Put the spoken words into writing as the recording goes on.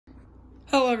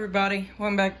Hello everybody,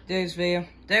 welcome back to today's video.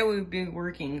 Today we'll be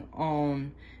working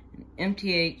on an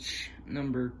MTH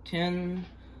number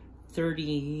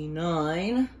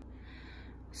 1039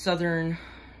 Southern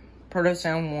Proto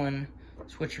Sound 1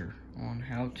 switcher on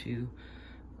how to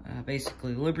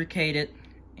basically lubricate it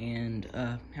and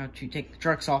how to take the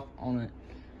trucks off on it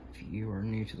if you are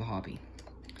new to the hobby.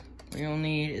 What you'll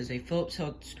need is a Phillips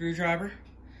head screwdriver,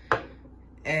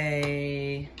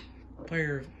 a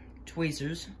pair of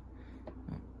tweezers.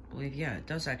 I believe, yeah, it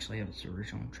does actually have its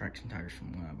original traction tires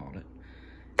from when I bought it.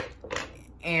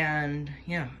 And,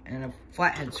 yeah, and a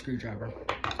flathead screwdriver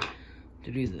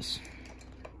to do this.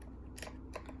 So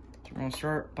we're going to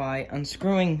start by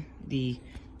unscrewing the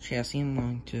chassis. I'm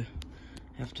going to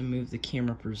have to move the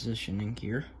camera positioning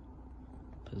here.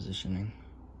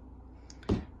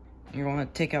 You're going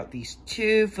to take out these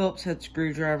two Phillips head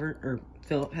screwdriver, or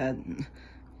Phillips head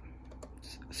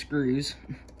screws.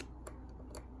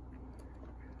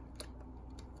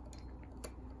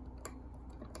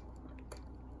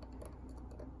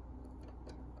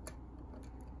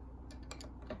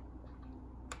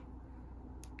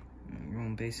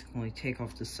 Basically take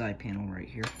off the side panel right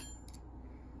here.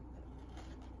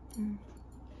 I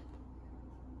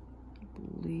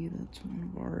believe that's one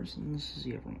of ours, and this is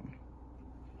the other one.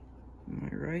 Am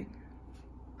I right?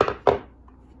 I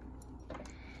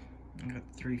got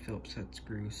 3 Phillips head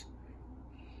screws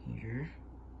here.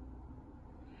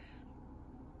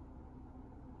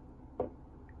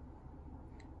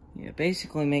 Yeah,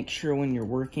 basically make sure when you're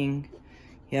working,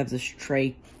 you have this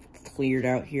tray cleared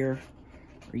out here.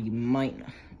 Or you might not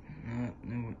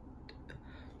know what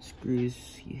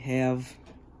screws you have.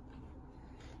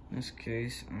 In this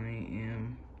case,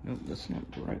 nope, that's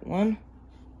not the right one.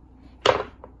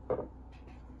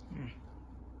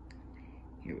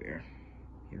 Here we are.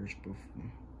 Here's both of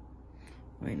them.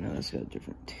 Wait, no, that's got a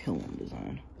different tail end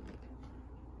design.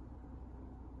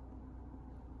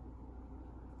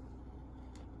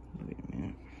 Wait a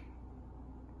minute.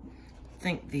 I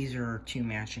think these are our 2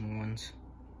 matching ones.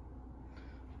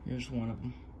 Here's one of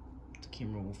them. The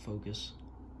camera will focus.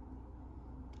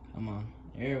 Come on.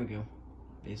 There we go.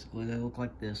 Basically, they look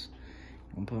like this.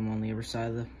 I'm going to put them on the other side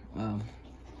of the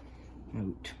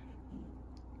moat.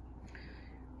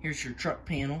 Here's your truck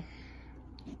panel.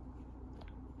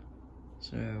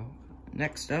 So,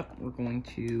 next up, we're going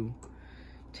to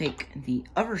take the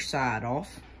other side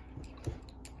off.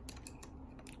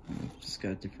 I've just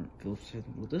got a different filter.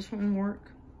 Will this one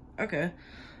work? Okay.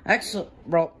 I actually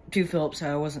brought 2 Phillips.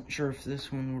 I wasn't sure if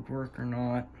this one would work or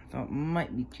not. I thought it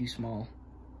might be too small.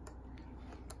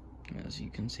 As you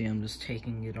can see, I'm just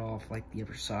taking it off like the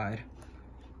other side.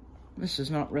 This is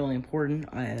not really important.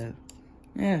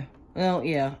 Yeah,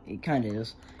 it kind of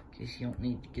is. In case you don't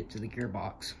need to get to the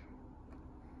gearbox.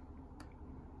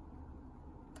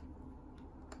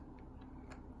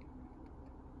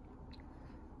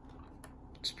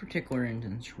 This particular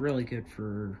engine is really good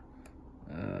for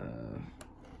a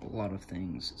lot of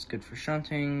things. It's good for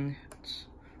shunting. It's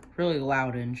a really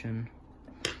loud engine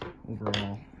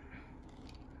overall.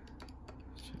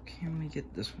 So can we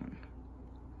get this one?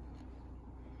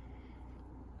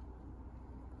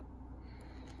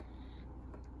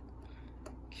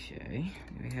 Okay,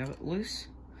 do we have it loose?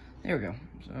 There we go.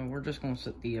 So we're just going to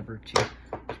set the other 2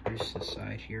 screws to the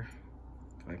side here.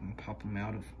 If I can pop them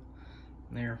out of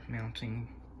their mounting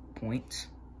points.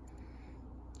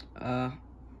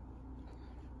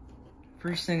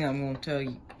 First thing I'm going to tell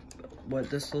you what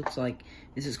this looks like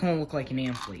is it's going to look like an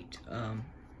amp-plate.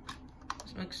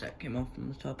 Smokestack came off from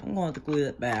the top. I'm going to have to glue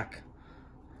that back.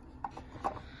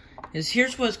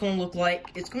 Here's what it's going to look like.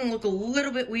 It's going to look a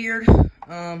little bit weird.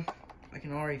 I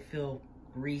can already feel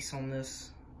grease on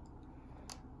this.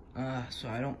 So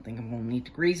I don't think I'm going to need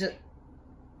to grease it.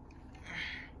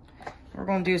 What we're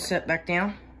going to do is set back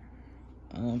down.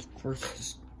 Of course,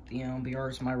 just, BR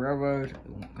is my railroad. It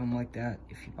won't come like that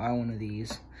if you buy one of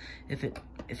these. If it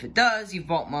does, you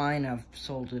bought mine. I've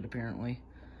sold it apparently.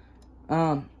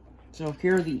 So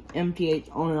here are the MTH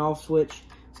on and off switch.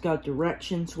 It's got a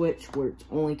direction switch where it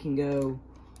only can go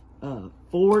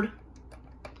forward,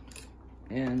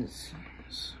 and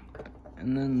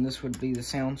then this would be the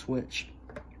sound switch.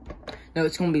 No,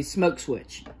 it's going to be smoke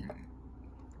switch.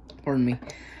 Pardon me.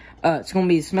 It's going to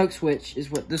be the smoke switch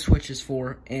is what this switch is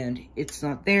for, and it's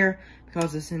not there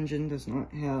because this engine does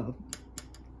not have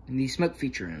the smoke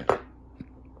feature in it.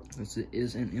 Because it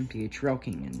is an MTH Rail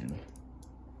King engine.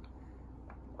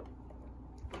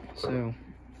 So,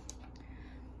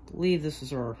 I believe this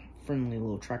is our friendly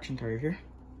little traction tire here.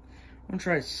 I'm going to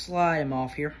try to slide him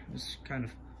off here. Just kind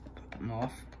of pop him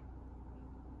off.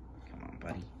 Come on,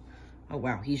 buddy. Oh,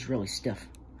 wow, he's really stiff.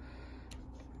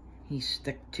 He's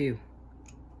thick too.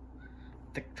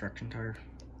 Thick traction tire.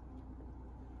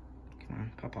 Come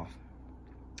on, pop off.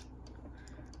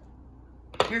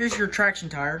 Here's your traction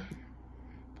tire.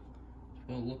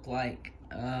 What it'll look like.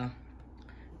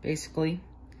 Basically,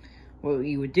 what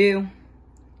you would do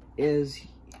is,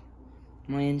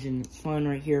 my engine is fine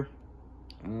right here.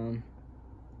 I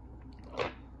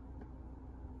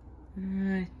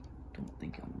don't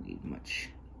think I'll need much.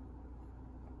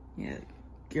 Yeah,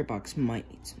 gearbox might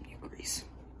need some new grease.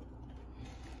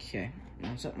 Okay,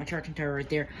 now set my traction tire right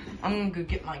there. I'm gonna go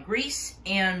get my grease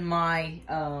and my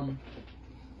oh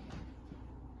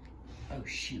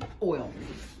shoot, oil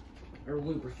or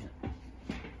lubricant.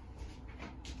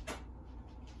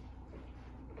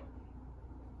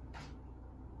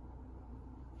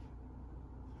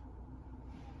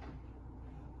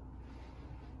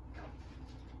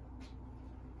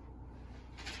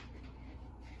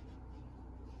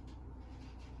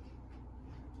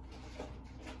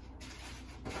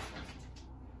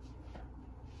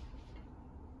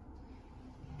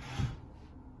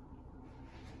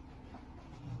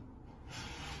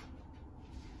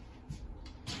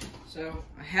 So,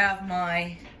 I have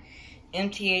my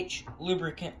MTH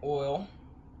lubricant oil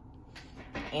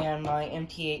and my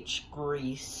MTH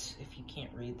grease. If you can't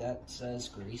read that, it says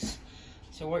grease.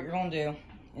 So what you're going to do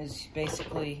is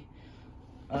basically,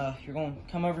 you're going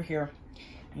to come over here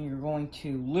and you're going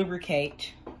to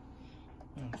lubricate.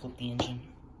 I'm going to flip the engine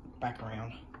back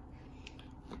around.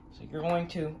 So you're going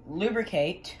to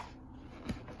lubricate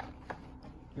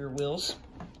your wheels,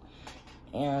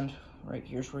 and right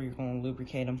here's where you're going to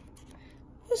lubricate them.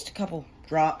 Just a couple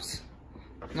drops,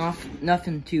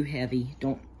 nothing too heavy.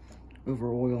 Don't over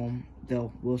oil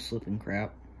them; will slip and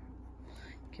crap.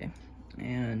 Okay,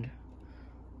 and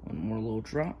one more little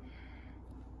drop.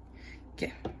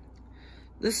 Okay,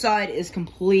 this side is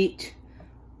complete.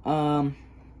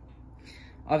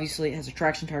 Obviously it has a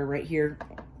traction tire right here.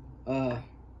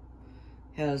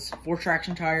 Has 4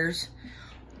 traction tires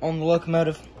on the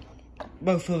locomotive.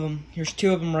 Both of them. Here's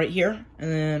 2 of them right here,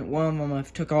 and then one of them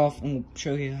I've took off, and we'll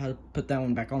show you how to put that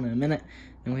one back on in a minute.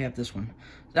 And we have this one.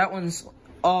 That one's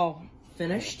all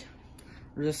finished,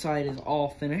 or this side is all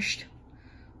finished.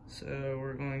 So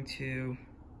we're going to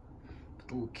put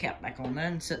the little cap back on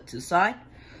that and set it to the side.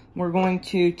 We're going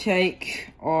to take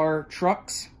our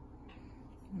trucks.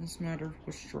 Doesn't matter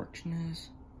which direction it is.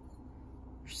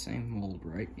 Same mold,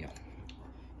 right? Yeah.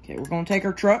 Okay, we're going to take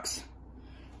our trucks.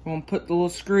 We're going to put the little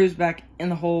screws back in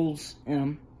the holes in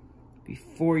them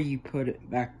before you put it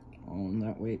back on.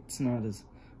 That way it's not as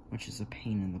much as a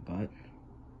pain in the butt.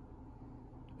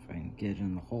 If I can get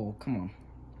in the hole. Come on.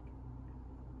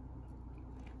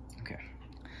 Okay.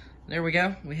 There we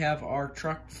go. We have our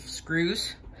truck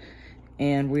screws.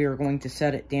 And we are going to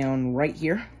set it down right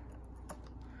here.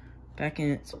 Back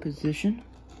in its position.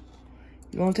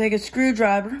 You're going to take a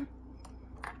screwdriver.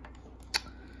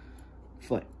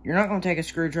 You're not going to take a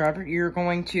screwdriver. You're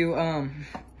going to,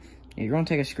 you're going to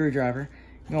take a screwdriver.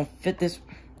 You're going to fit this.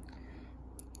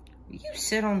 Will you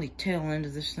sit on the tail end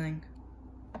of this thing?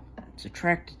 It's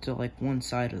attracted to, like, one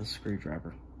side of the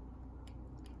screwdriver.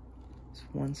 It's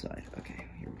one side. Okay,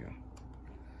 here we go.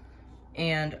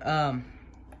 And,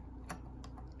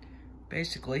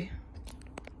 basically,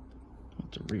 I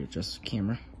have to readjust the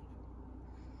camera.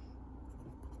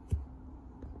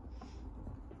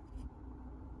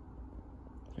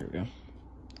 There we go.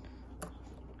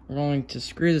 We're going to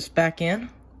screw this back in.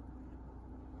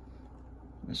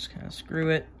 Just kind of screw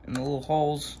it in the little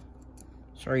holes.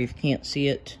 Sorry if you can't see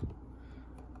it.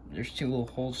 There's 2 little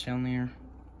holes down there.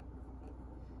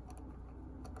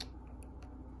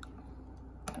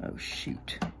 Oh,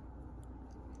 shoot.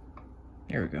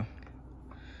 There we go.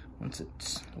 Once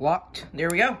it's locked, there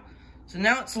we go. So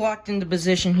now it's locked into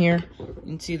position here. You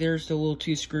can see there's the little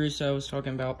 2 screws I was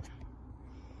talking about.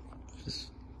 This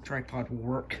tripod will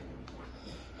work.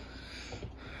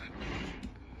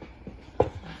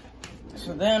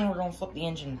 So then we're going to flip the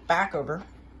engine back over.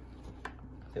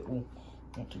 If it will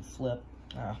want to flip.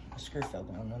 A screw fell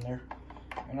down in there.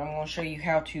 And I'm going to show you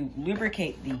how to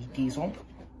lubricate the diesel.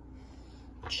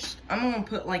 I'm going to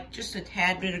put like just a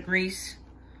tad bit of grease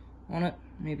on it.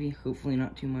 Maybe, hopefully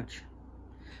not too much.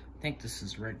 I think this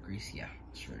is red grease. Yeah,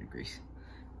 it's red grease.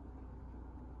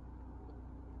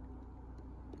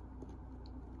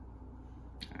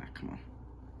 Come on.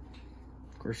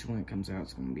 Of course, when it comes out,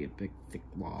 it's going to be a big, thick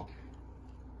blob.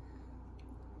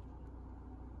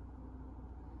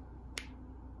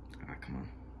 Come on.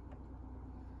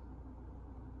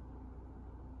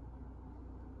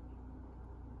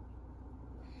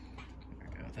 There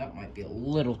we go. That might be a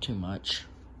little too much.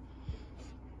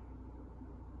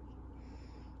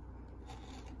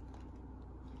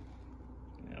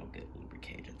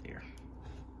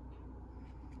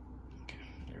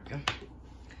 we go.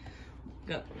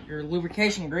 Got your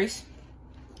lubrication grease.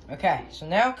 Okay, so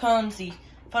now comes the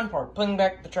fun part, putting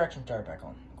back the traction tire back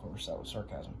on. Of course, that was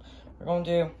sarcasm. What we're going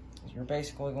to do is you're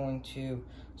basically going to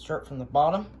start from the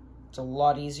bottom. It's a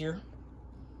lot easier.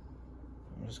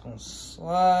 I'm just going to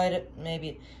slide it.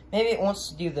 Maybe it wants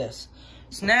to do this.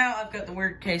 So now I've got the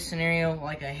weird case scenario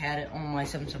like I had it on my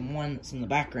 771 that's in the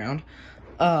background.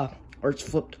 Or it's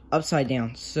flipped upside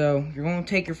down. So you're going to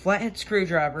take your flathead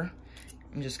screwdriver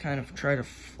and just kind of try to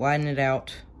flatten it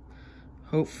out.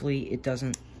 Hopefully it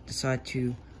doesn't decide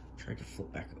to try to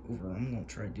flip back over. I'm going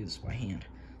to try to do this by hand.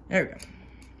 There we go.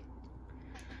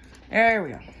 There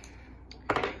we go.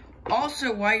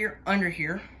 Also, while you're under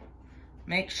here,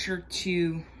 make sure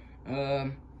to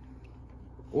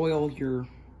oil your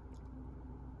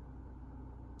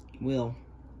wheel.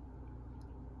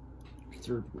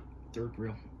 Third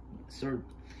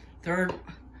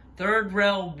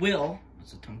rail wheel.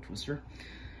 That's a tongue twister.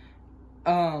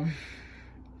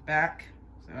 Back.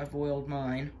 So I've oiled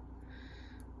mine.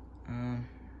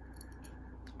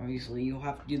 Obviously you'll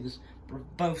have to do this for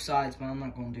both sides, but I'm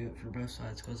not going to do it for both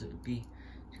sides because it would be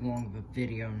too long of a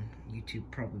video and YouTube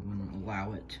probably wouldn't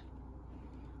allow it.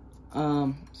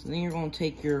 So then you're going to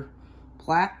take your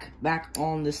plaque back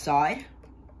on this side.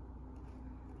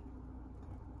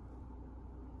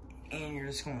 And you're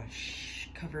just going to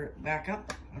cover it back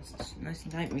up. That's nice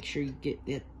and tight. Make sure you get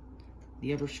the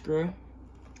other screw.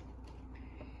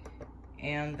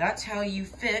 And that's how you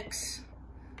fix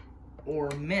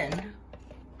or mend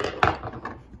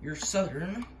your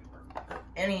Southern,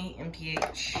 any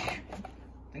MPH. I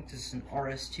think this is an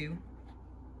RS2.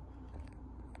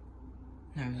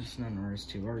 No, this is not an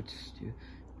RS2, RS2.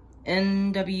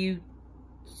 NW3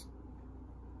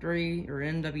 or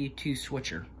NW2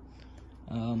 switcher.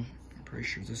 I'm pretty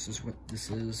sure this is what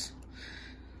this is.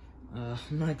 I'm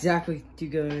not exactly too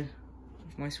good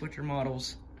with my switcher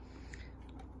models.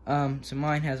 So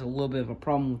mine has a little bit of a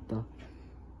problem with the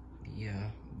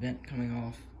vent coming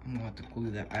off. I'm gonna have to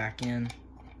glue that back in.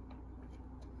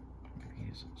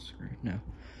 Is it screwed? No.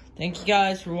 Thank you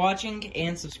guys for watching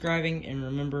and subscribing, and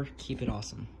remember, keep it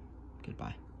awesome.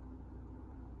 Goodbye.